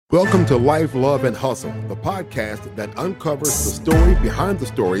Welcome to Life, Love, and Hustle, the podcast that uncovers the story behind the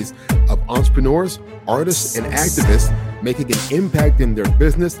stories of entrepreneurs, artists, and activists making an impact in their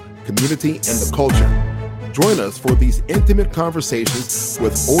business, community, and the culture. Join us for these intimate conversations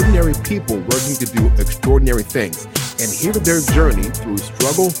with ordinary people working to do extraordinary things and hear their journey through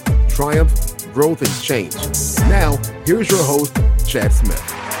struggle, triumph, growth, and change. And now, here's your host, Chad Smith.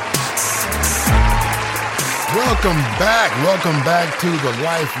 Welcome back to the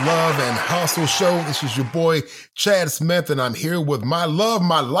Life, Love, and Hustle Show. This is your boy, Chad Smith, and I'm here with my love,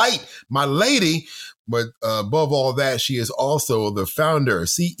 my light, my lady. But above all that, she is also the founder,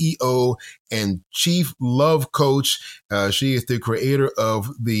 CEO, and chief love coach. She is the creator of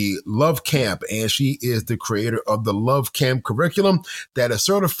the Love Camp, and she is the creator of the Love Camp curriculum that is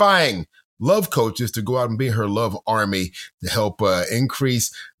certifying love coaches to go out and be her love army to help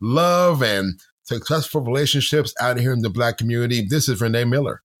increase love and successful relationships out here in the Black community. This is Renee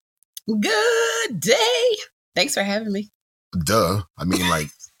Miller. Good day. Thanks for having me. Duh. I mean, like,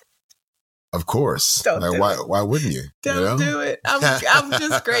 of course. Why wouldn't you? Don't do it. I'm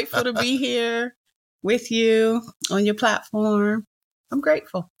just grateful to be here with you on your platform. I'm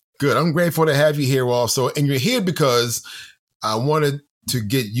grateful. Good. I'm grateful to have you here also. And you're here because I wanted to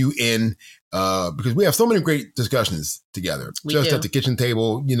get you in because we have so many great discussions together. We just do. at the kitchen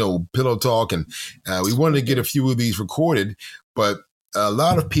table, pillow talk. And we wanted to get a few of these recorded, but a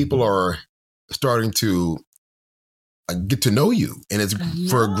lot of people are starting to get to know you. And it's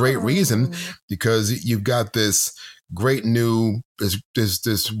for a great reason, because you've got this great new,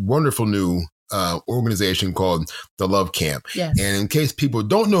 this wonderful new organization called the Love Camp. Yes. And in case people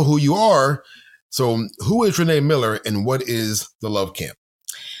don't know who you are, so who is Renee Miller and what is the Love Camp?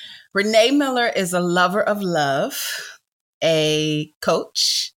 Renee Miller is a lover of love, a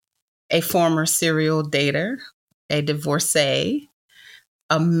coach, a former serial dater, a divorcee,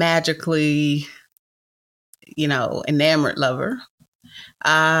 a magically, enamored lover,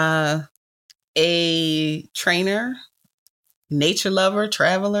 a trainer, nature lover,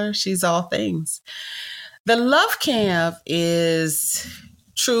 traveler. She's all things. The Love Camp is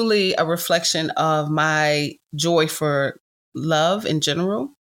truly a reflection of my joy for love in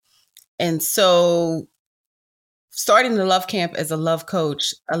general. And so starting the Love Camp as a love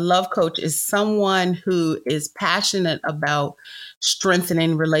coach is someone who is passionate about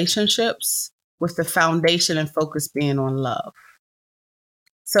strengthening relationships with the foundation and focus being on love.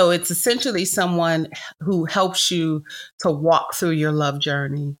 So it's essentially someone who helps you to walk through your love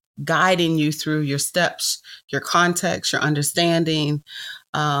journey, guiding you through your steps, your context, your understanding,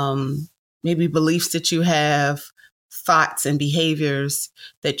 maybe beliefs that you have, thoughts and behaviors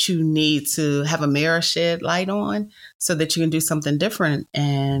that you need to have a mirror shed light on so that you can do something different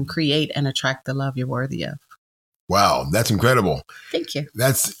and create and attract the love you're worthy of. Wow, that's incredible. Thank you.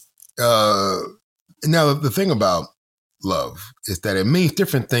 That's now the thing about love is that it means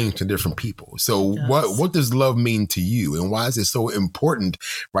different things to different people. So what does love mean to you, and why is it so important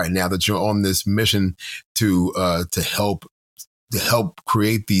right now that you're on this mission to help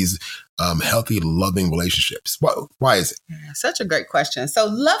create these healthy, loving relationships? Why is it? Such a great question. So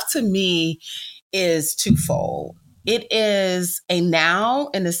love to me is twofold. It is a noun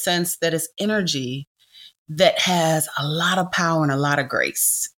in the sense that it's energy that has a lot of power and a lot of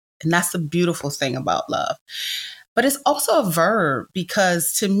grace. And that's the beautiful thing about love. But it's also a verb,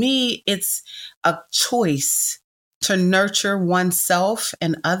 because to me, it's a choice to nurture oneself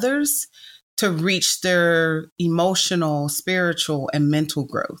and others to reach their emotional, spiritual, and mental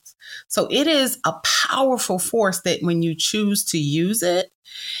growth. So it is a powerful force that when you choose to use it,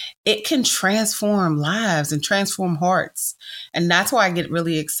 it can transform lives and transform hearts. And that's why I get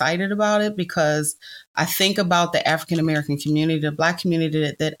really excited about it, because I think about the African-American community, the Black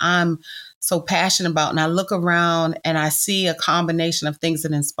community that I'm so passionate about. And I look around and I see a combination of things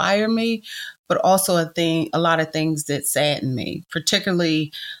that inspire me, but also a lot of things that sadden me,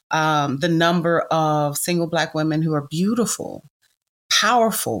 particularly the number of single Black women who are beautiful,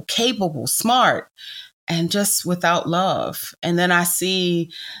 powerful, capable, smart, and just without love. And then I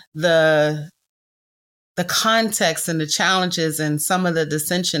see the context and the challenges and some of the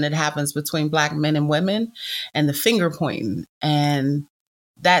dissension that happens between Black men and women and the finger pointing. And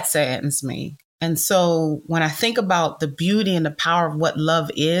that saddens me. And so when I think about the beauty and the power of what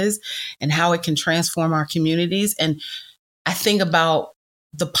love is and how it can transform our communities, and I think about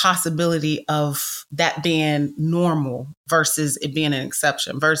the possibility of that being normal versus it being an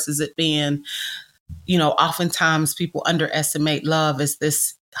exception, versus it being, oftentimes people underestimate love as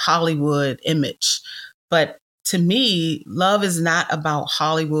this Hollywood image. But to me, love is not about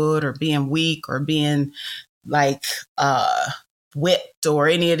Hollywood or being weak or being like whipped or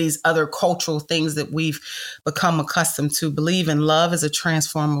any of these other cultural things that we've become accustomed to. Believe in love as a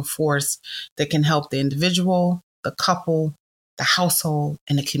transformative force that can help the individual, the couple, the household,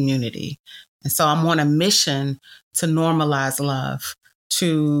 and the community. And so I'm on a mission to normalize love,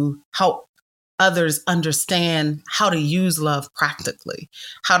 to help others understand how to use love practically,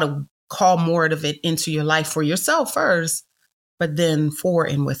 how to call more of it into your life for yourself first, but then for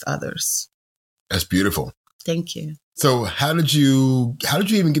and with others. That's beautiful. Thank you. So how did you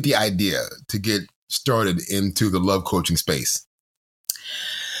even get the idea to get started into the love coaching space?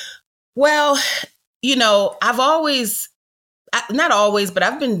 Well, I've always, not always, but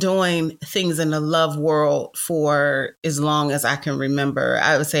I've been doing things in the love world for as long as I can remember.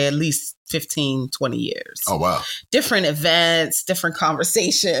 I would say at least 15, 20 years. Oh, wow. Different events, different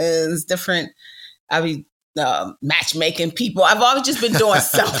conversations, matchmaking people. I've always just been doing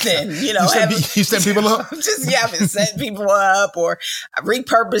something, You set people up? I've been setting people up or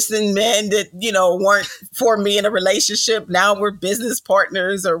repurposing men that, weren't for me in a relationship. Now we're business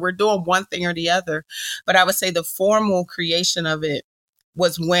partners or we're doing one thing or the other. But I would say the formal creation of it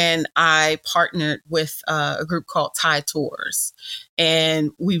was when I partnered with a group called Thai Tours.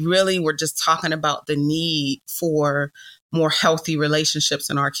 And we really were just talking about the need for more healthy relationships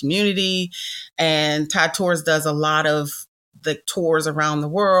in our community. And Thai Tours does a lot of the tours around the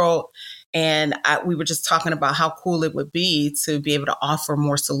world. And we were just talking about how cool it would be to be able to offer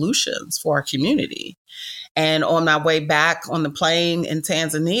more solutions for our community. And on my way back on the plane in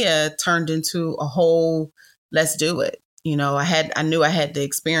Tanzania turned into a whole, let's do it. I knew I had the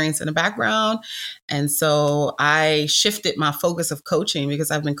experience in the background. And so I shifted my focus of coaching because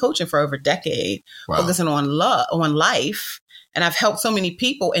I've been coaching for over a decade, focusing on love, on life. And I've helped so many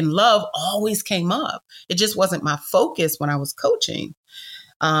people, and love always came up. It just wasn't my focus when I was coaching.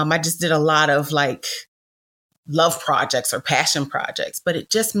 I just did a lot of love projects or passion projects, but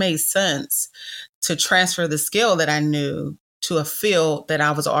it just made sense to transfer the skill that I knew to a field that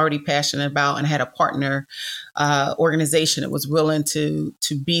I was already passionate about and had a partner organization that was willing to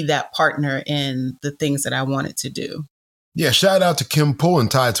be that partner in the things that I wanted to do. Yeah, shout out to Kim Poole and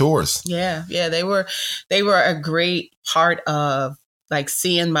Thai Tours. Yeah, they were a great part of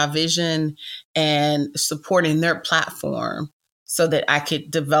seeing my vision and supporting their platform so that I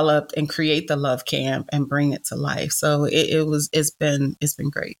could develop and create the Love Camp and bring it to life. So it's been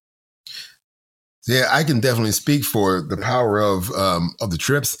great. Yeah, I can definitely speak for the power of the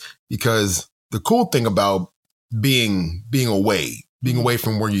trips, because the cool thing about being away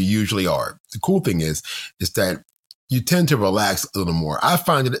from where you usually are, the cool thing is that you tend to relax a little more. I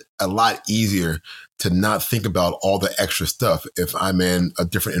find it a lot easier to not think about all the extra stuff if I'm in a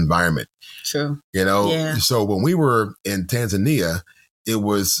different environment. True. Yeah. So when we were in Tanzania, it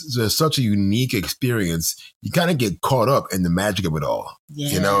was just such a unique experience. You kind of get caught up in the magic of it all,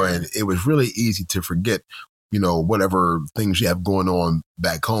 and it was really easy to forget, whatever things you have going on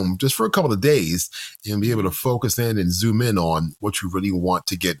back home just for a couple of days and be able to focus in and zoom in on what you really want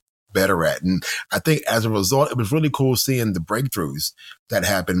to get better at. And I think as a result, it was really cool seeing the breakthroughs that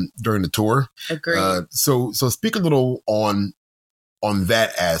happened during the tour. Agreed. So speak a little on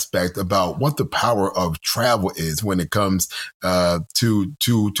that aspect about what the power of travel is when it comes to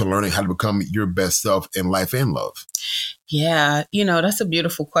learning how to become your best self in life and love. Yeah, that's a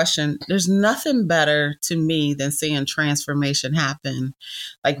beautiful question. There's nothing better to me than seeing transformation happen,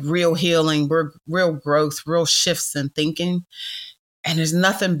 like real healing, real growth, real shifts in thinking. And there's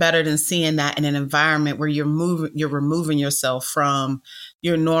nothing better than seeing that in an environment where you're removing yourself from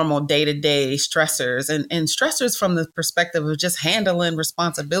your normal day-to-day stressors and stressors from the perspective of just handling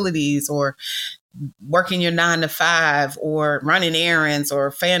responsibilities or working your 9 to 5 or running errands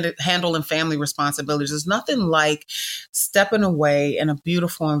or handling family responsibilities. There's nothing like stepping away in a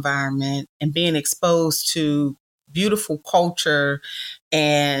beautiful environment and being exposed to beautiful culture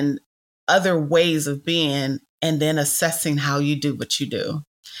and other ways of being, and then assessing how you do what you do.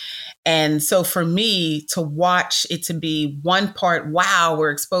 And so for me to watch it to be one part, wow, we're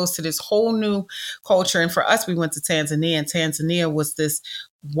exposed to this whole new culture. And for us, we went to Tanzania, and Tanzania was this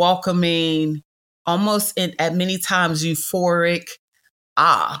welcoming, almost at many times euphoric,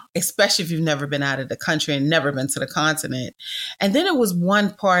 especially if you've never been out of the country and never been to the continent. And then it was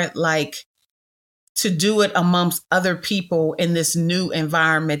one part to do it amongst other people in this new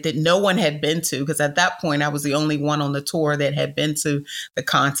environment that no one had been to, because at that point I was the only one on the tour that had been to the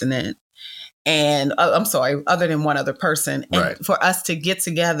continent. And I'm sorry, other than one other person. Right. And for us to get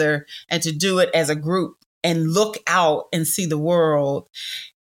together and to do it as a group and look out and see the world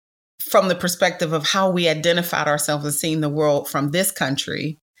from the perspective of how we identified ourselves and seeing the world from this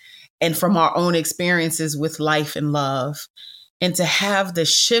country and from our own experiences with life and love. And to have the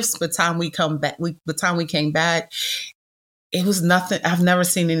shifts by the time we come back, by the time we came back, it was nothing. I've never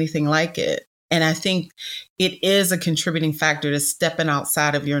seen anything like it. And I think it is a contributing factor to stepping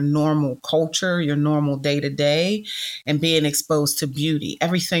outside of your normal culture, your normal day to day, and being exposed to beauty.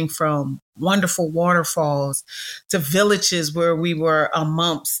 Everything from wonderful waterfalls to villages where we were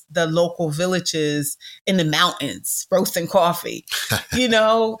amongst the local villages in the mountains, roasting coffee,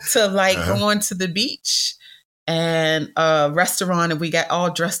 to like going to the beach and a restaurant and we got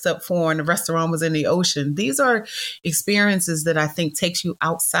all dressed up for, and the restaurant was in the ocean. These are experiences that I think takes you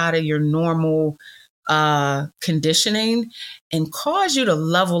outside of your normal conditioning and cause you to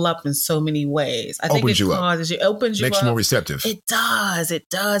level up in so many ways. I think it opens you up. Makes you more receptive. It does.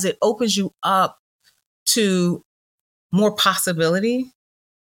 It opens you up to more possibility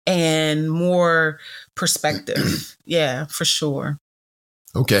and more perspective. Yeah, for sure.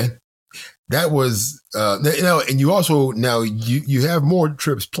 Okay. That was, and you also, now you have more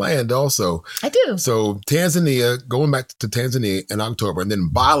trips planned also. I do. So Tanzania, going back to Tanzania in October, and then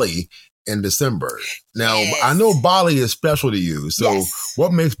Bali in December. Now, yes. I know Bali is special to you. So yes.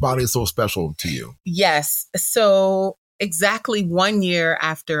 What makes Bali so special to you? Yes. So exactly 1 year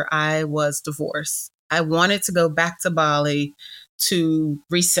after I was divorced, I wanted to go back to Bali to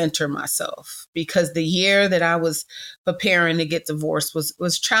recenter myself, because the year that I was preparing to get divorced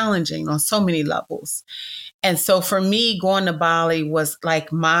was challenging on so many levels. And so for me, going to Bali was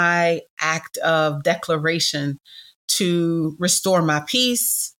like my act of declaration to restore my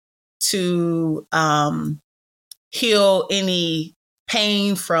peace, to heal any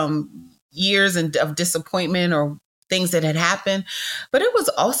pain from years of disappointment or things that had happened. But it was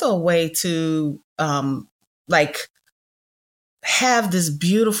also a way to have this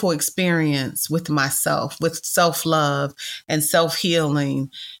beautiful experience with myself, with self-love and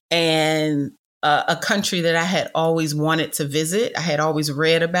self-healing, and a country that I had always wanted to visit. I had always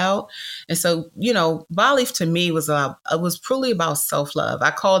read about. And so, Bali to me was truly about self-love. I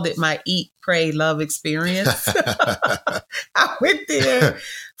called it my eat, pray, love experience. I went there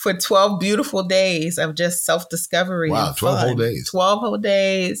for 12 beautiful days of just self-discovery. Wow, 12 whole days. 12 whole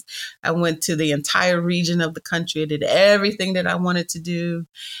days. I went to the entire region of the country. I did everything that I wanted to do.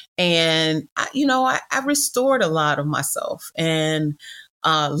 And, I restored a lot of myself and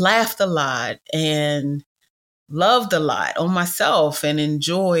laughed a lot and loved a lot on myself and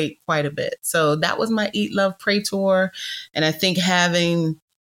enjoyed quite a bit. So that was my Eat, Love, Pray tour. And I think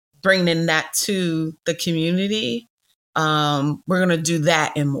bringing that to the community, we're going to do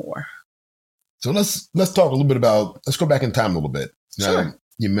that and more. So let's talk a little bit about, let's go back in time a little bit. Now, sure.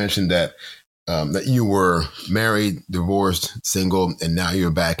 You mentioned that you were married, divorced, single, and now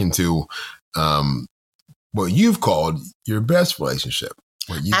you're back into what you've called your best relationship.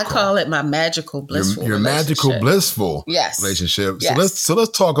 I call it my magical, blissful your magical, blissful yes. relationship. Yes. So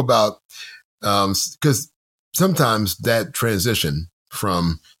let's talk about, because sometimes that transition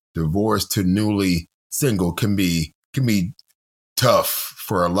from divorce to newly single can be tough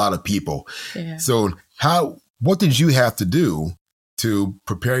for a lot of people. Yeah. So what did you have to do to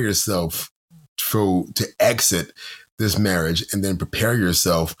prepare yourself to exit this marriage, and then prepare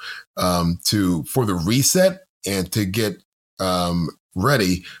yourself for the reset and to get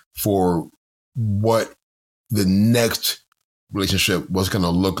ready for what the next relationship was going to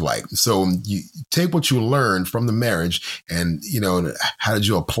look like? So you take what you learned from the marriage and, how did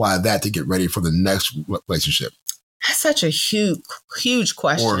you apply that to get ready for the next relationship? That's such a huge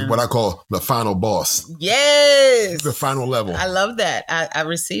question. Or what I call the final boss. Yes. The final level. I love that. I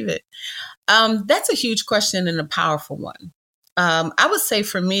receive it. That's a huge question and a powerful one. I would say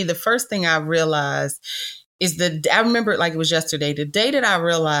for me, the first thing I realized is I remember it like it was yesterday, the day that I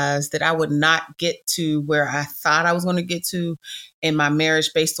realized that I would not get to where I thought I was going to get to in my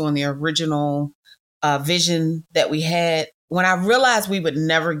marriage based on the original vision that we had. When I realized we would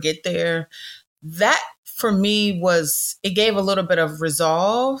never get there, that for me it gave a little bit of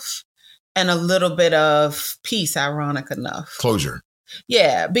resolve and a little bit of peace, ironic enough. Closure.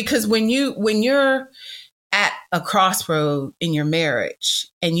 Yeah, because when you're at a crossroad in your marriage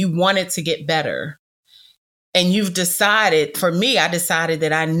and you want it to get better, and you've decided, for me, I decided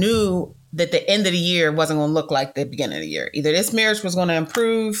that I knew that the end of the year wasn't going to look like the beginning of the year. Either this marriage was going to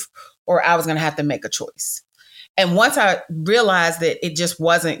improve or I was going to have to make a choice. And once I realized that it just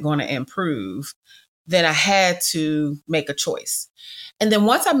wasn't going to improve, then I had to make a choice. And then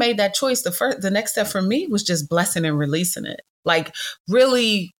once I made that choice, the next step for me was just blessing and releasing it. Like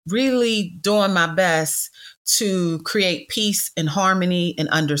really, really doing my best to create peace and harmony and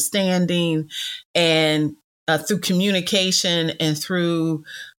understanding, and through communication and through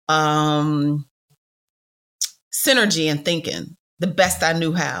synergy in thinking the best I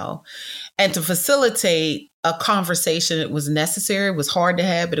knew how, and to facilitate a conversation that was necessary. It was hard to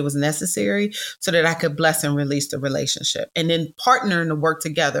have, but it was necessary so that I could bless and release the relationship. And then partnering to work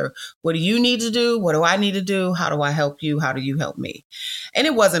together. What do you need to do? What do I need to do? How do I help you? How do you help me? And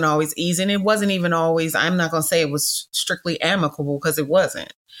it wasn't always easy. And it wasn't even always, I'm not going to say it was strictly amicable, because it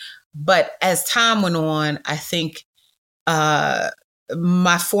wasn't. But as time went on, I think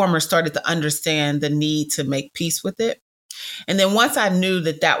my former started to understand the need to make peace with it. And then once I knew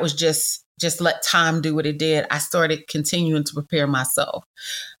that that was just let time do what it did, I started continuing to prepare myself.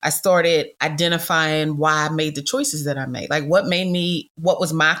 I started identifying why I made the choices that I made. Like what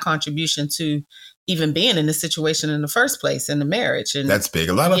was my contribution to even being in this situation in the first place, in the marriage. And that's big.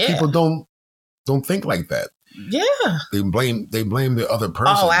 A lot of people don't think like that. Yeah. They blame the other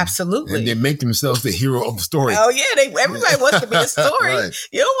person. Oh, absolutely. And they make themselves the hero of the story. Oh, yeah. Everybody wants to be the story. Right.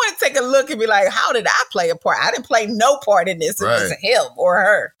 You don't want to take a look and be like, how did I play a part? I didn't play no part in this. It was him or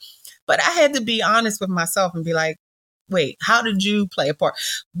her. But I had to be honest with myself and be like, wait, how did you play a part?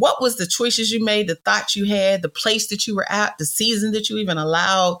 What was the choices you made, the thoughts you had, the place that you were at, the season that you even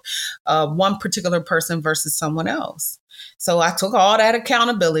allowed one particular person versus someone else? So I took all that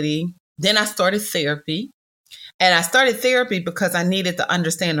accountability. Then I started therapy. And I started therapy because I needed to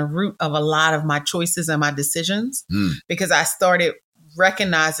understand the root of a lot of my choices and my decisions, because I started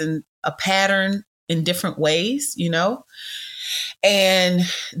recognizing a pattern in different ways, you know. And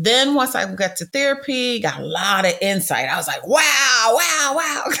then once I got to therapy, got a lot of insight. I was like, wow.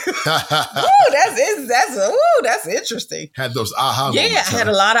 That's interesting. Had those aha moments. Yeah, I had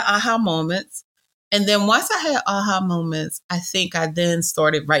a lot of aha moments. And then once I had aha moments, I think I then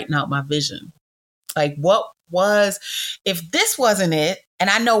started writing out my vision. Like, if this wasn't it, and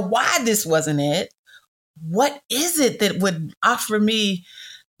I know why this wasn't it, what is it that would offer me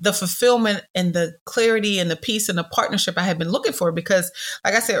the fulfillment and the clarity and the peace and the partnership I had been looking for? Because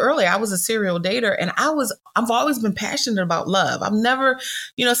like I said earlier, I was a serial dater, and I've always been passionate about love. I've never,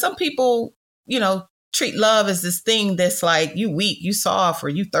 some people, treat love as this thing that's like, you weak, you soft, or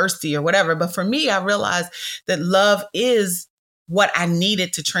you thirsty or whatever. But for me, I realized that love is what I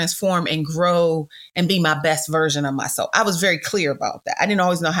needed to transform and grow and be my best version of myself. I was very clear about that. I didn't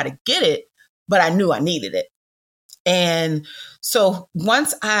always know how to get it, but I knew I needed it. And so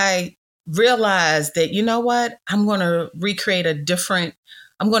once I realized that, you know what, I'm going to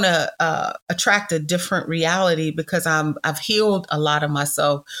I'm going to attract a different reality, because I've healed a lot of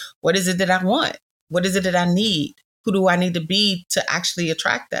myself. What is it that I want? What is it that I need? Who do I need to be to actually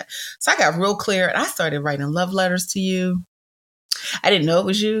attract that? So I got real clear, and I started writing love letters to you. I didn't know it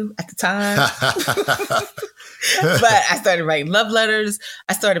was you at the time, but I started writing love letters.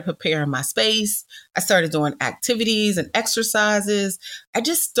 I started preparing my space. I started doing activities and exercises. I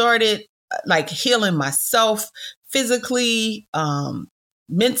just started like healing myself physically,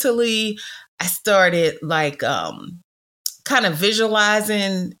 mentally. I started like kind of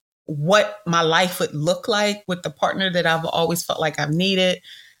visualizing what my life would look like with the partner that I've always felt like I've needed.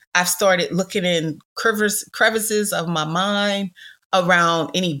 I've started looking in crevices of my mind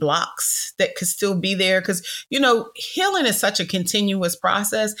around any blocks that could still be there. Because, healing is such a continuous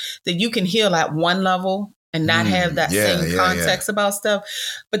process that you can heal at one level and not have that same context about stuff.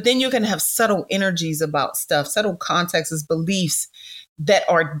 But then you can have subtle energies about stuff, subtle contexts, beliefs that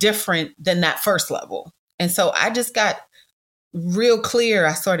are different than that first level. And so I just got real clear.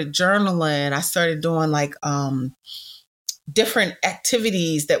 I started journaling. I started doing like, different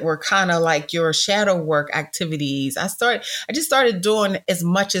activities that were kind of like your shadow work activities. I just started doing as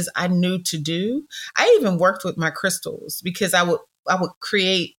much as I knew to do. I even worked with my crystals, because I would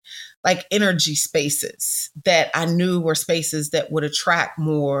create like energy spaces that I knew were spaces that would attract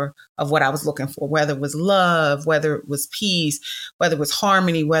more of what I was looking for, whether it was love, whether it was peace, whether it was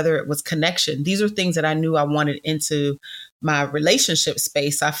harmony, whether it was connection. These are things that I knew I wanted into my relationship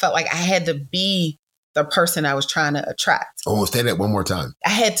space. I felt like I had to be the person I was trying to attract. Oh, say that one more time.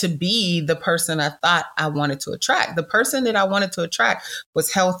 I had to be the person I thought I wanted to attract. The person that I wanted to attract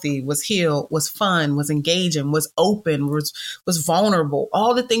was healthy, was healed, was fun, was engaging, was open, was vulnerable.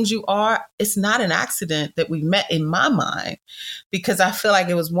 All the things you are. It's not an accident that we met, in my mind, because I feel like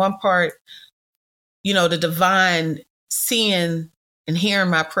it was one part, the divine seeing and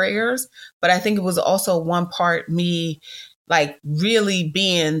hearing my prayers. But I think it was also one part me like really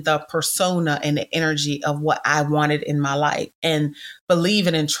being the persona and the energy of what I wanted in my life, and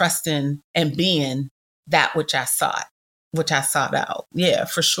believing and trusting and being that which I sought out. Yeah,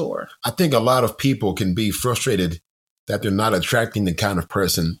 for sure. I think a lot of people can be frustrated that they're not attracting the kind of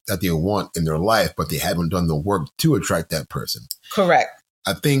person that they want in their life, but they haven't done the work to attract that person. Correct.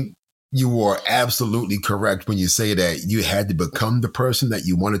 I think You are absolutely correct when you say that you had to become the person that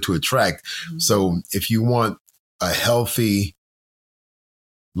you wanted to attract. Mm-hmm. So if you want a healthy,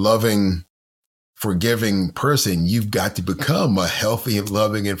 loving, forgiving person, you've got to become a healthy and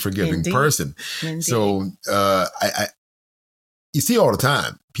loving and forgiving person. Indeed. So you see all the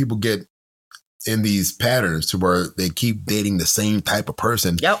time, people get in these patterns to where they keep dating the same type of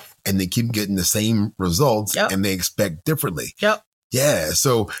person. Yep. And they keep getting the same results. Yep. And they expect differently. Yep. Yeah.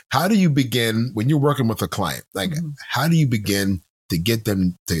 So how do you begin when you're working with a client? Like, mm-hmm. how do you begin to get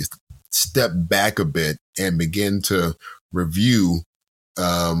them to step back a bit and begin to review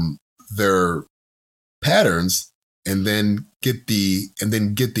their patterns and then get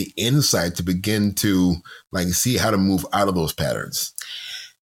the insight to begin to like see how to move out of those patterns?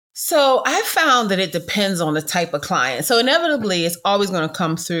 So I found that it depends on the type of client. So inevitably, it's always going to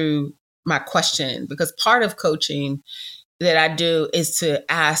come through my question, because part of coaching that I do is to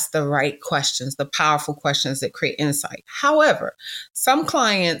ask the right questions, the powerful questions that create insight. However, some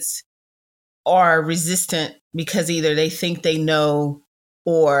clients are resistant because either they think they know,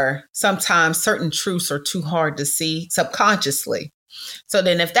 or sometimes certain truths are too hard to see subconsciously. So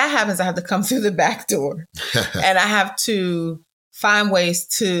then if that happens, I have to come through the back door and I have to find ways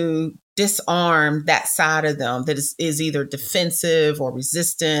to disarm that side of them that is either defensive or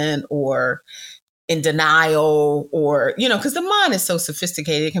resistant or in denial, or, because the mind is so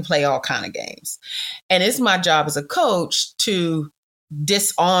sophisticated, it can play all kind of games. And it's my job as a coach to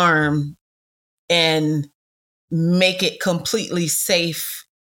disarm and make it completely safe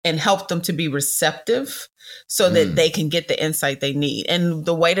and help them to be receptive so that they can get the insight they need. And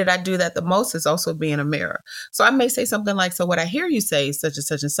the way that I do that the most is also being a mirror. So I may say something like, so what I hear you say, such and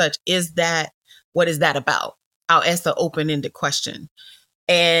such and such, what is that about? I'll ask the open-ended question.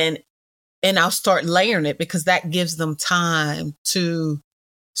 And I'll start layering it, because that gives them time to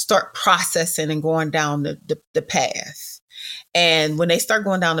start processing and going down the path. And when they start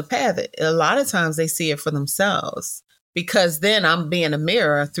going down the path, a lot of times they see it for themselves, because then I'm being a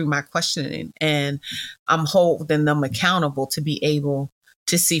mirror through my questioning, and I'm holding them accountable to be able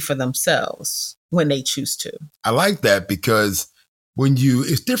to see for themselves when they choose to. I like that, because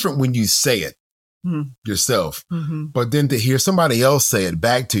it's different when you say it yourself, but then to hear somebody else say it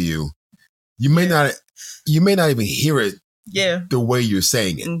back to you, you may not even hear it the way you're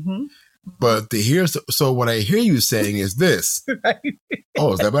saying it. Mm-hmm. But to hear, so what I hear you saying is this. Right.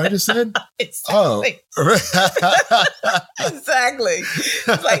 Oh, is that what I just said? Exactly. Oh. Exactly.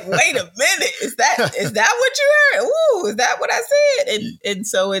 It's like, wait a minute. Is that what you heard? Ooh, is that what I said? And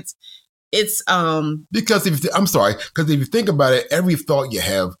so it's because if you think about it, every thought you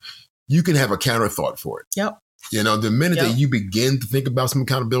have, you can have a counter thought for it. Yep. The minute that you begin to think about some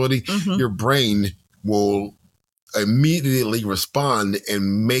accountability, your brain will immediately respond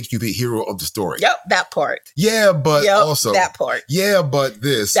and make you the hero of the story. Yep, that part. Yeah, but also that part. Yeah, but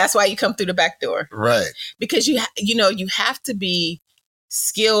this. That's why you come through the back door. Right. Because you have to be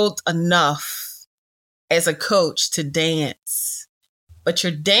skilled enough as a coach to dance. But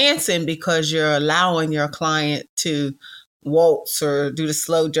you're dancing because you're allowing your client to waltz or do the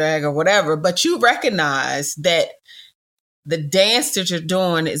slow drag or whatever, but you recognize that the dance that you're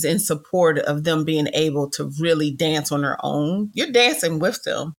doing is in support of them being able to really dance on their own. You're dancing with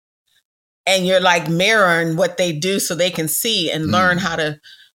them, and you're like mirroring what they do so they can see and learn how to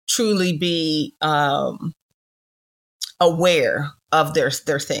truly be aware of their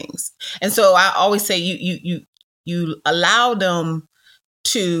things. And so I always say you allow them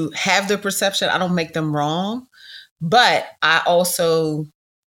to have their perception. I don't make them wrong, but I also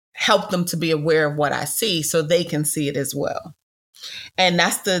help them to be aware of what I see so they can see it as well. And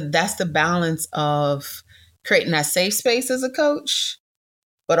that's the balance of creating that safe space as a coach,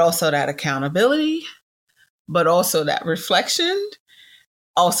 but also that accountability, but also that reflection,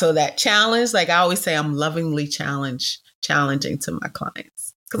 also that challenge. Like I always say, I'm lovingly challenging to my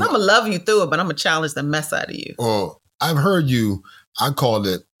clients, because I'm gonna love you through it, but I'm gonna challenge the mess out of you. Well, I've heard you. I call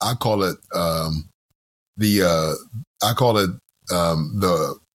it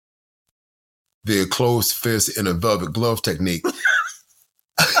the closed fist in a velvet glove technique.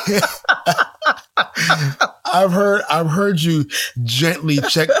 I've heard you gently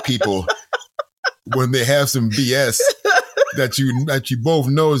check people when they have some BS that you both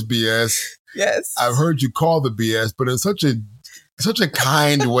know is BS. Yes. I've heard you call the BS, but in such a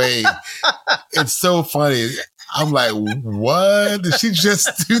kind way. It's so funny. I'm like, what? Did she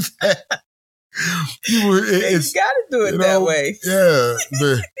just do that? You got to do it that way. Yeah.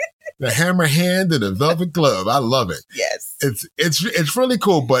 The hammer hand and the velvet glove. I love it. Yes. It's really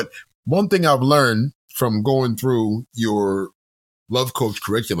cool. But one thing I've learned from going through your love coach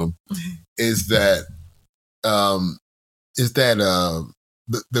curriculum is that the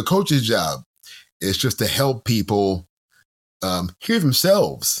coach's job is just to help people hear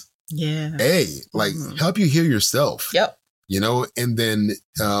themselves. Yeah. Help you hear yourself. Yep. And then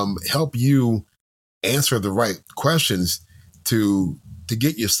help you answer the right questions to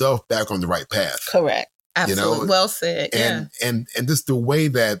get yourself back on the right path. Correct. Absolutely. Well said. And just the way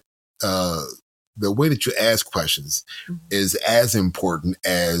that you ask questions is as important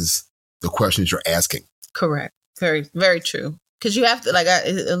as the questions you're asking. Correct. Very, very true. Because you have to,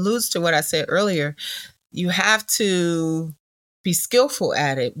 it alludes to what I said earlier, you have to be skillful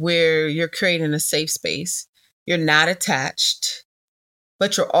at it where you're creating a safe space. You're not attached,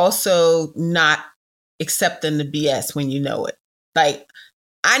 but you're also not accepting the BS when you know it. Like,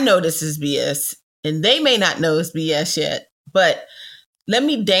 I know this is BS and they may not know it's BS yet, but let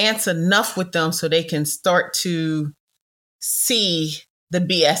me dance enough with them so they can start to see the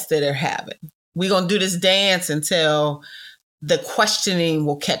BS that they're having. We're going to do this dance until the questioning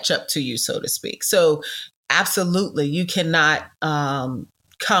will catch up to you, so to speak. So absolutely, you cannot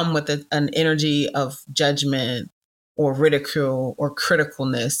come with an energy of judgment or ridicule or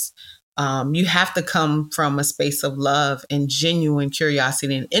criticalness. You have to come from a space of love and genuine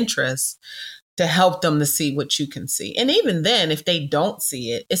curiosity and interest to help them to see what you can see. And even then, if they don't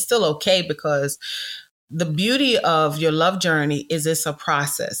see it, it's still okay, because the beauty of your love journey is it's a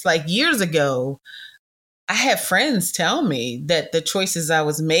process. Like years ago, I had friends tell me that the choices I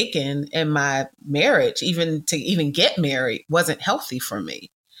was making in my marriage, even to get married, wasn't healthy for me.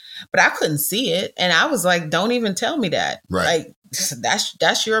 But I couldn't see it. And I was like, don't even tell me that. Right. Like,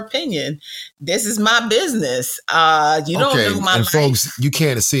 that's your opinion. This is my business. You don't know my and life. Folks, you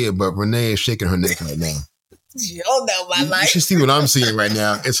can't see it, but Renee is shaking her neck right now. You don't know my life. You should see what I'm seeing right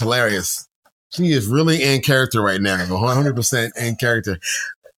now. It's hilarious. She is really in character right now. 100% in character.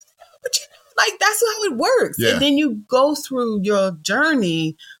 But like, that's how it works. Yeah. And then you go through your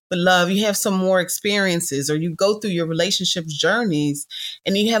journey with love. You have some more experiences, or you go through your relationship journeys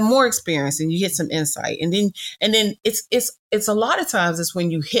and you have more experience and you get some insight. And then it's a lot of times it's when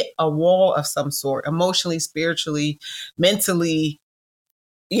you hit a wall of some sort, emotionally, spiritually, mentally,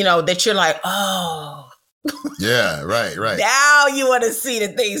 that you're like, oh. Yeah, right. Now you want to see the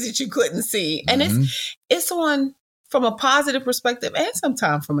things that you couldn't see. And it's on from a positive perspective and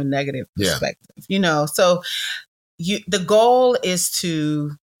sometimes from a negative perspective, So the goal is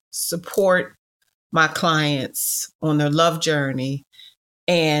to support my clients on their love journey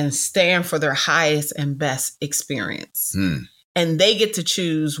and stand for their highest and best experience. And they get to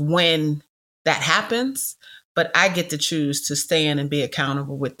choose when that happens, but I get to choose to stand and be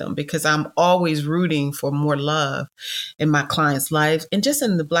accountable with them, because I'm always rooting for more love in my clients' lives and just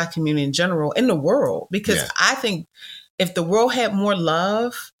in the Black community in general, in the world. Because I think if the world had more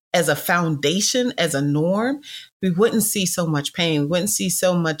love as a foundation, as a norm, we wouldn't see so much pain. We wouldn't see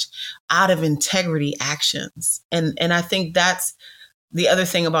so much out of integrity actions. And I think that's the other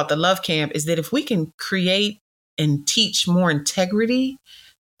thing about the Love Camp, is that if we can create and teach more integrity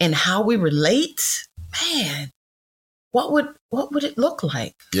in how we relate, man, what would it look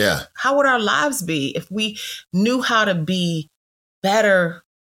like? Yeah. How would our lives be if we knew how to be better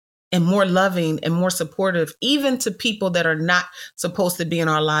and more loving and more supportive, even to people that are not supposed to be in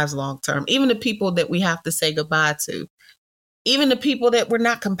our lives long term, even the people that we have to say goodbye to, even the people that we're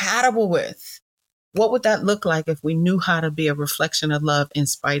not compatible with? What would that look like if we knew how to be a reflection of love in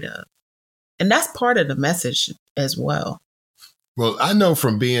spite of? And that's part of the message as well. Well, I know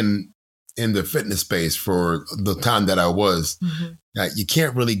from being in the fitness space for the time that I was, you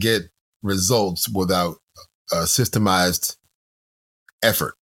can't really get results without a systemized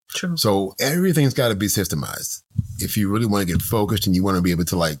effort. True. So everything's got to be systemized. If you really want to get focused and you want to be able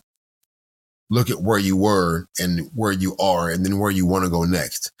to look at where you were and where you are and then where you want to go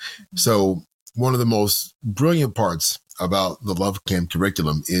next. So one of the most brilliant parts about the Love Camp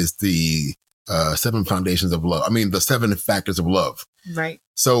curriculum is the 7 foundations of love. I mean, the 7 factors of love. Right.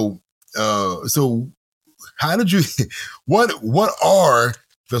 So how did you, what are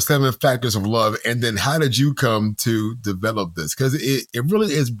the 7 factors of love? And then how did you come to develop this? Because it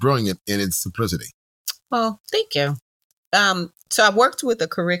really is brilliant in its simplicity. Well, thank you. So I worked with a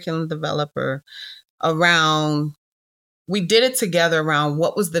curriculum developer we did it together around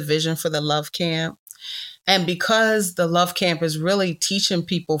what was the vision for the Love Camp. And because the Love Camp is really teaching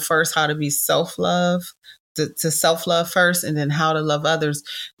people first how to be self-love, to self-love first, and then how to love others,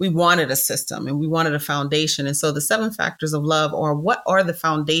 we wanted a system and we wanted a foundation. And so the 7 factors of love are, what are the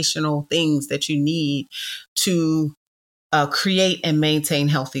foundational things that you need to create and maintain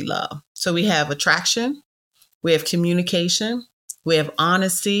healthy love? So we have attraction, we have communication, We have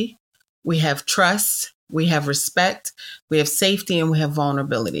honesty, we have trust, we have respect, we have safety, and we have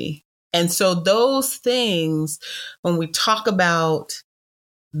vulnerability. And so those things, when we talk about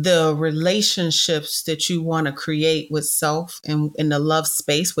the relationships that you want to create with self and in the love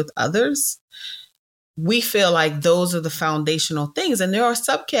space with others, we feel like those are the foundational things. And there are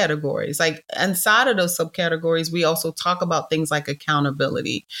subcategories. Like inside of those subcategories, we also talk about things like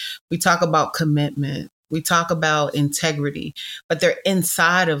accountability. We talk about commitment. We talk about integrity, but they're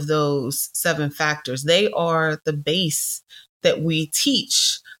inside of those 7 factors. They are the base that we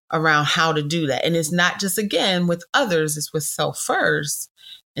teach around how to do that. And it's not just, again, with others, it's with self first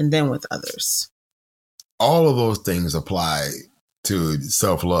and then with others. All of those things apply to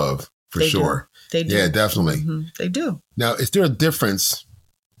self-love for They sure. do. They do. Yeah, definitely. Mm-hmm. They do. Now, is there a difference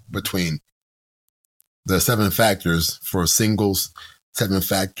between the 7 factors for singles, 7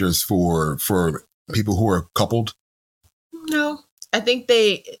 factors for people who are coupled? No, I think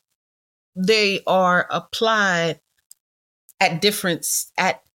they are applied at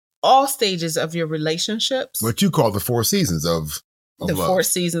all stages of your relationships. What you call the 4 seasons of the love. 4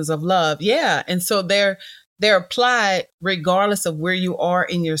 seasons of love. Yeah. And so they're applied regardless of where you are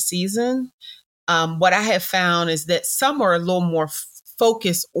in your season. What I have found is that some are a little more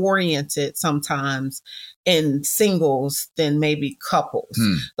focus oriented sometimes in singles than maybe couples.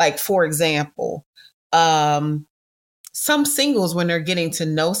 Like, for example, some singles, when they're getting to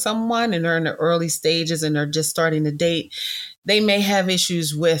know someone and they're in the early stages and they're just starting to date, they may have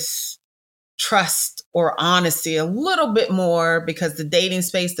issues with trust or honesty a little bit more because the dating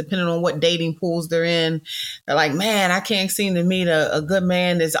space, depending on what dating pools they're in, they're like, man, I can't seem to meet a good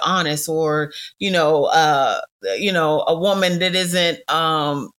man that's honest, or, a woman that isn't,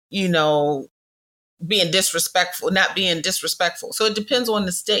 being disrespectful, not being disrespectful. So it depends on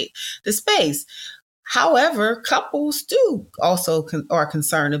the space. However, couples do also are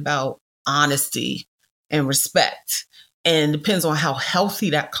concerned about honesty and respect. And it depends on how healthy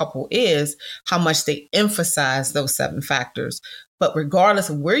that couple is, how much they emphasize those 7 factors. But regardless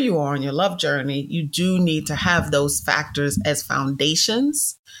of where you are on your love journey, you do need to have those factors as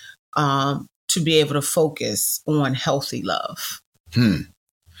foundations to be able to focus on healthy love.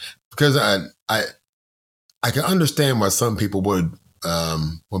 Because I can understand why some people would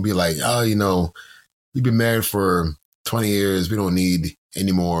be like, oh, we've been married for 20 years. We don't need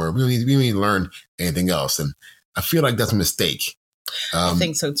any more. We don't need to learn anything else. And I feel like that's a mistake. I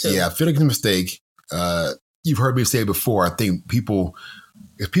think so too. Yeah, I feel like it's a mistake. You've heard me say before, I think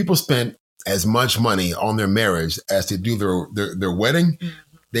if people spent as much money on their marriage as to do their wedding,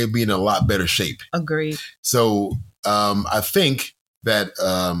 they'd be in a lot better shape. Agreed. So I think that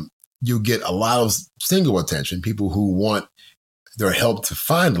you get a lot of single attention, people who want their help to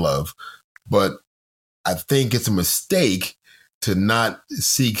find love. But I think it's a mistake to not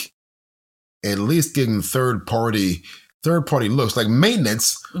seek at least getting third party looks, like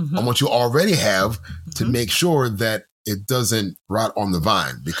maintenance on what you already have to make sure that it doesn't rot on the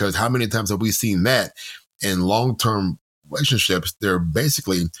vine. Because how many times have we seen that in long-term relationships? They're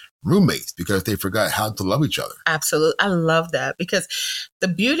basically roommates because they forgot how to love each other. Absolutely. I love that, because the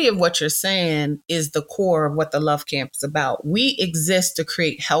beauty of what you're saying is the core of what the Love Camp is about. We exist to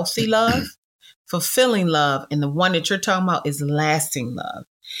create healthy love, fulfilling love, and the one that you're talking about is lasting love.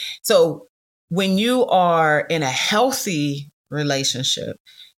 So when you are in a healthy relationship,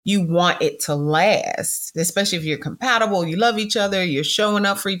 you want it to last, especially if you're compatible, you love each other, you're showing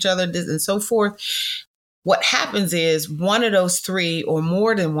up for each other, and so forth. What happens is one of those 3 or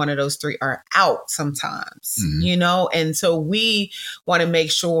more than one of those 3 are out sometimes, and so we want to make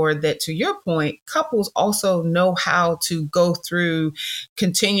sure that, to your point, couples also know how to go through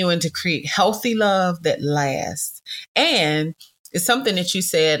continuing to create healthy love that lasts. And it's something that you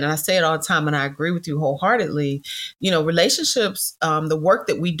said, and I say it all the time, and I agree with you wholeheartedly. Relationships, the work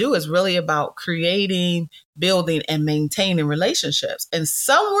that we do is really about creating, building, and maintaining relationships. And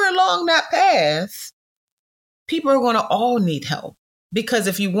somewhere along that path, people are going to all need help. Because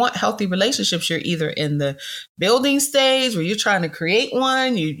if you want healthy relationships, you're either in the building stage where you're trying to create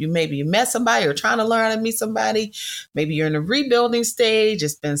one, maybe you met somebody or trying to learn how to meet somebody. Maybe you're in the rebuilding stage.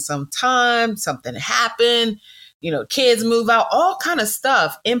 It's been some time, something happened. Kids move out, all kind of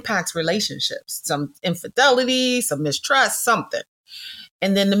stuff impacts relationships, some infidelity, some mistrust, something.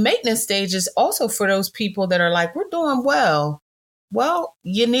 And then the maintenance stage is also for those people that are like, we're doing well. Well,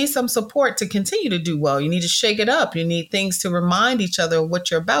 you need some support to continue to do well. You need to shake it up. You need things to remind each other of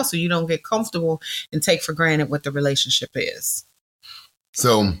what you're about so you don't get comfortable and take for granted what the relationship is.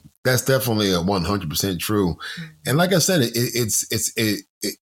 So that's definitely 100% true. And like I said, it's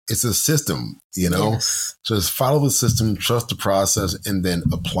it's a system, you know. Yes. Just follow the system, trust the process, and then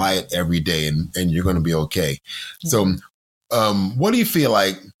apply it every day, and you're going to be okay. Yeah. So, what do you feel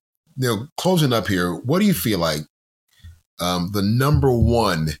like? Closing up here, what do you feel like the number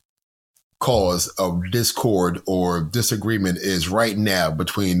one cause of discord or disagreement is right now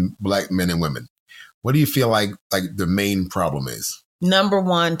between Black men and women? What do you feel like the main problem is? Number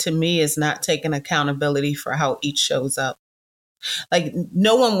one to me is not taking accountability for how each shows up. Like,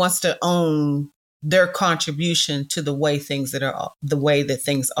 no one wants to own their contribution to the way that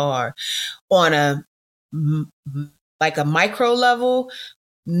things are on a micro level.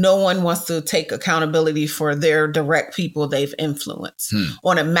 No one wants to take accountability for their direct people they've influenced.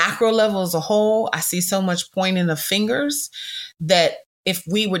 On a macro level as a whole, I see so much pointing of fingers that if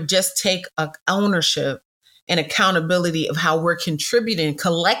we would just take ownership and accountability of how we're contributing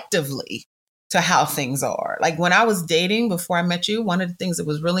collectively to how things are. Like when I was dating before I met you, one of the things that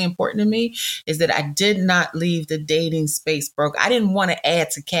was really important to me is that I did not leave the dating space broke. I didn't want to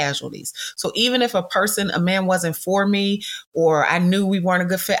add to casualties. So even if a man wasn't for me, or I knew we weren't a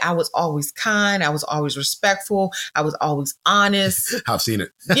good fit, I was always kind. I was always respectful. I was always honest. I've seen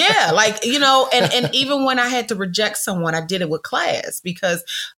it. Yeah. Like, and even when I had to reject someone, I did it with class, because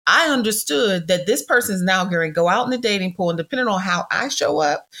I understood that this person's now going to go out in the dating pool, and depending on how I show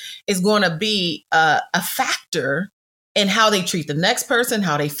up is going to be a factor in how they treat the next person,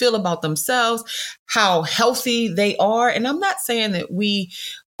 how they feel about themselves, how healthy they are. And I'm not saying that we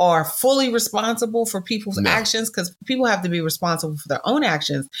are fully responsible for people's actions, because people have to be responsible for their own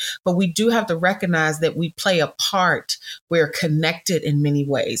actions. But we do have to recognize that we play a part. We're connected in many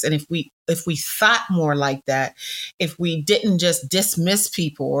ways. And if we thought more like that, if we didn't just dismiss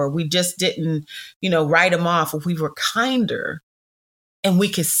people, or we just didn't, write them off, if we were kinder, and we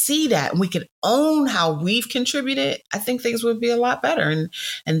could see that, and we could own how we've contributed, I think things would be a lot better.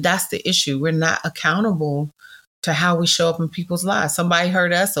 And that's the issue. We're not accountable to how we show up in people's lives. Somebody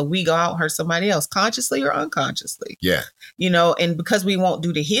hurt us, so we go out and hurt somebody else, consciously or unconsciously. Yeah. And because we won't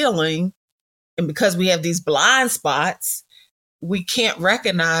do the healing, and because we have these blind spots, we can't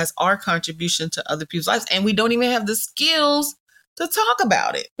recognize our contribution to other people's lives. And we don't even have the skills to talk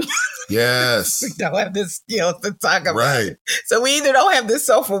about it. Yes. We don't have the skills to talk about it. So we either don't have the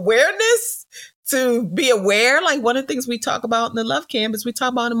self-awareness to be aware. Like one of the things we talk about in the Love Camp is we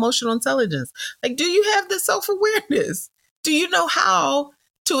talk about emotional intelligence. Like, do you have the self-awareness? Do you know how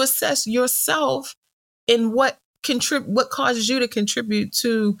to assess yourself in what causes you to contribute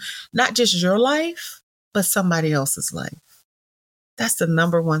to not just your life, but somebody else's life? That's the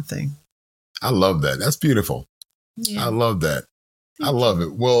number one thing. I love that. That's beautiful. Yeah. I love that. I love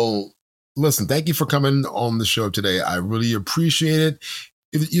it. Well, listen, thank you for coming on the show today. I really appreciate it.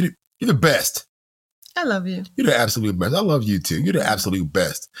 You're the best. I love you. You're the absolute best. I love you too. You're the absolute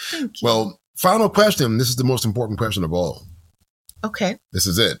best. Thank you. Well, final question. This is the most important question of all. Okay. This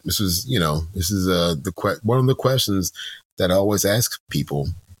is it. This is one of the questions that I always ask people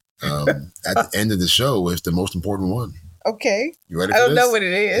at the end of the show. Is the most important one. Okay. You ready for this? I don't know what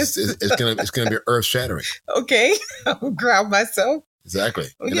it is. It's gonna be earth shattering. Okay. I'll ground myself. Exactly.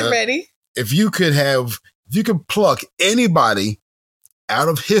 Get ready. If you could pluck anybody out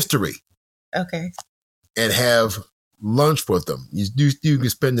of history, okay, and have lunch with them, you can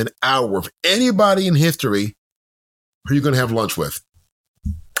spend an hour with anybody in history. Who are you going to have lunch with?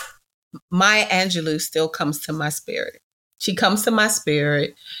 Maya Angelou still comes to my spirit. She comes to my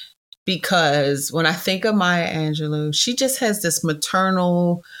spirit because when I think of Maya Angelou, she just has this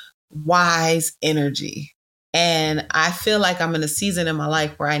maternal, wise energy. And I feel like I'm in a season in my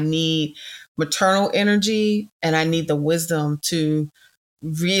life where I need maternal energy, and I need the wisdom to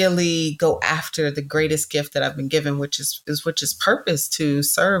really go after the greatest gift that I've been given, which is purpose, to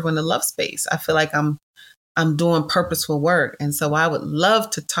serve in the love space. I feel like I'm doing purposeful work. And so I would love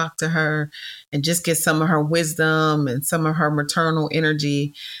to talk to her and just get some of her wisdom and some of her maternal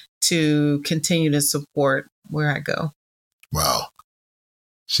energy to continue to support where I go. Wow.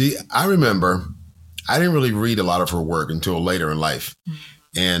 See, I remember I didn't really read a lot of her work until later in life.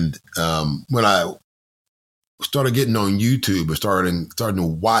 And when I started getting on YouTube and starting to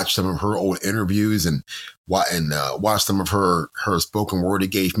watch some of her old interviews and watch some of her spoken word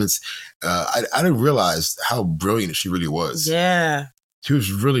engagements, I didn't realize how brilliant she really was. Yeah. She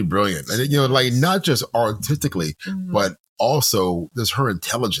was really brilliant. And, like not just artistically, but also just her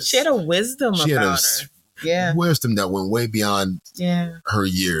intelligence. She had a wisdom about her. Yeah. Wisdom that went way beyond her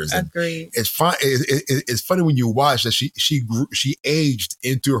years. Agreed. It's fun. It's funny when you watch that she aged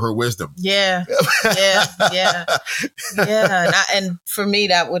into her wisdom. Yeah. And for me,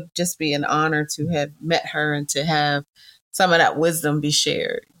 that would just be an honor to have met her and to have some of that wisdom be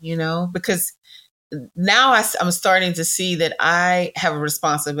shared, because now I'm starting to see that I have a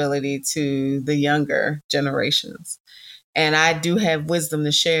responsibility to the younger generations. And I do have wisdom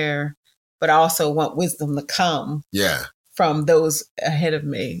to share, but I also want wisdom to come from those ahead of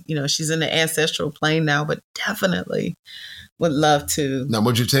me. She's in the ancestral plane now, but definitely would love to. Now,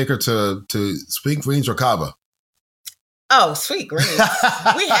 would you take her to Sweet Greens or Cava? Oh, Sweet Greens.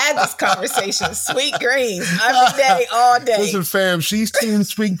 We had this conversation. Sweet Greens every day, all day. Listen, fam, she's team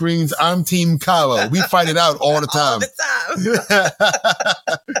Sweet Greens. I'm team Cava. We fight it out all the time.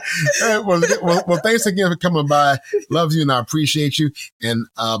 Well, thanks again for coming by. Love you and I appreciate you. And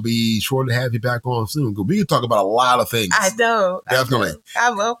I'll be sure to have you back on soon. We can talk about a lot of things. I know. Definitely.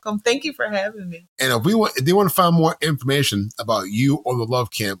 I'm welcome. Thank you for having me. And if they want to find more information about you or the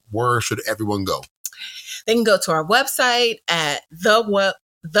Love Camp, where should everyone go? They can go to our website at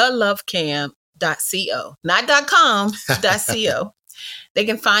thelovecamp.co, not .com, .co. They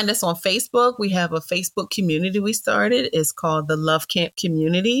can find us on Facebook. We have a Facebook community we started. It's called the Love Camp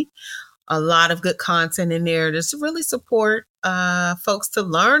Community. A lot of good content in there to really support folks to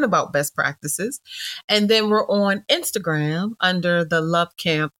learn about best practices. And then we're on Instagram under the Love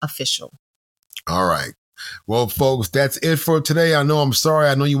Camp Official. All right. Well, folks, that's it for today. I know I'm sorry.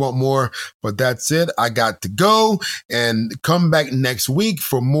 I know you want more, but that's it. I got to go and come back next week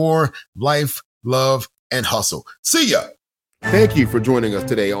for more Life, Love, and Hustle. See ya. Thank you for joining us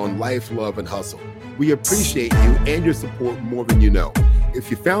today on Life, Love, and Hustle. We appreciate you and your support more than you know. If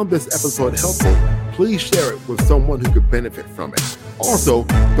you found this episode helpful, please share it with someone who could benefit from it. Also,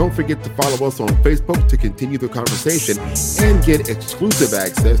 don't forget to follow us on Facebook to continue the conversation and get exclusive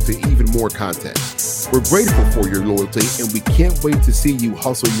access to even more content. We're grateful for your loyalty, and we can't wait to see you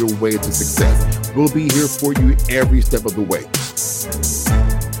hustle your way to success. We'll be here for you every step of the way.